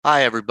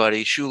Hi,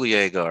 everybody. Shuli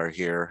Agar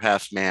here,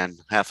 half man,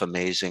 half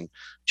amazing.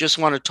 Just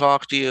want to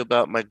talk to you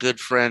about my good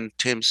friend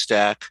Tim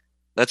Stack.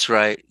 That's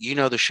right. You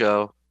know the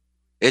show.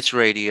 It's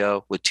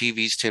radio with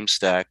TV's Tim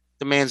Stack.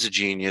 The man's a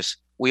genius.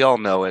 We all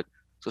know it.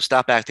 So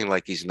stop acting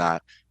like he's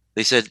not.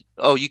 They said,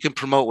 oh, you can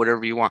promote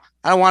whatever you want.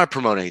 I don't want to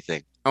promote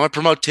anything. I want to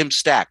promote Tim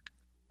Stack.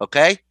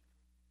 Okay?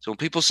 So when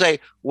people say,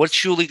 what's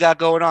Shuli got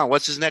going on?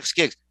 What's his next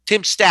gig?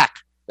 Tim Stack.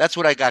 That's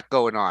what I got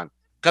going on.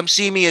 Come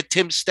see me at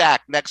Tim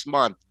Stack next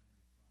month.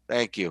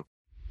 Thank you.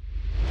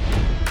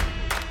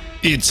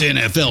 It's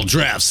NFL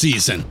draft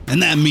season,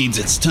 and that means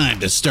it's time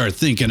to start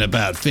thinking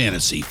about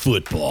fantasy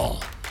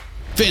football.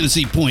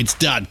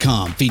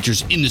 FantasyPoints.com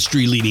features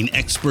industry-leading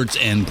experts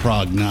and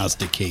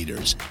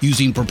prognosticators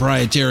using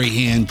proprietary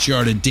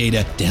hand-charted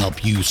data to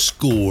help you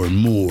score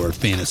more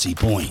fantasy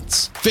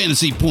points.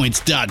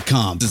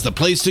 FantasyPoints.com is the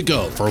place to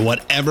go for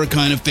whatever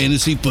kind of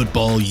fantasy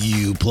football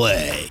you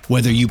play.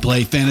 Whether you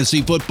play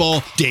fantasy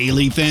football,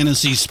 daily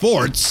fantasy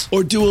sports,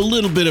 or do a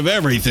little bit of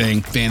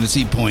everything,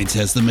 Fantasy Points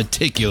has the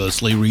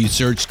meticulously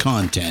researched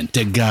content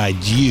to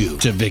guide you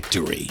to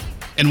victory.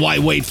 And why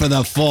wait for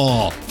the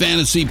fall?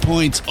 Fantasy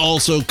Points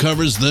also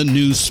covers the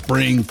new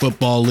spring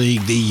football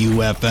league, the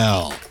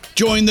UFL.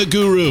 Join the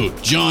guru,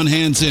 John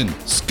Hansen,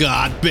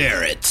 Scott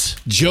Barrett,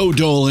 Joe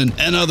Dolan,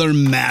 and other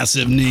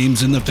massive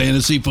names in the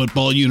fantasy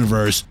football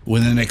universe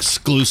with an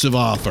exclusive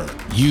offer.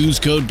 Use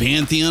code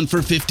Pantheon for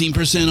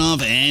 15%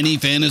 off any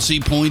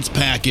Fantasy Points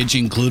package,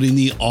 including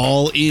the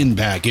all-in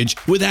package,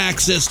 with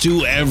access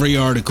to every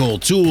article,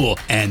 tool,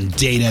 and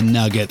data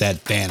nugget that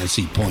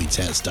Fantasy Points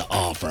has to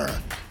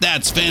offer.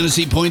 That's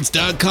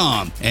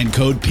FantasyPoints.com and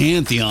code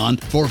Pantheon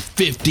for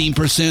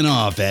 15%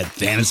 off at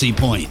Fantasy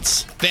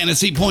Points.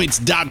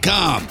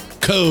 FantasyPoints.com,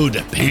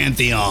 code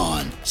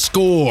Pantheon.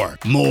 Score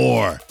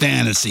more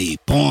fantasy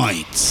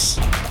points.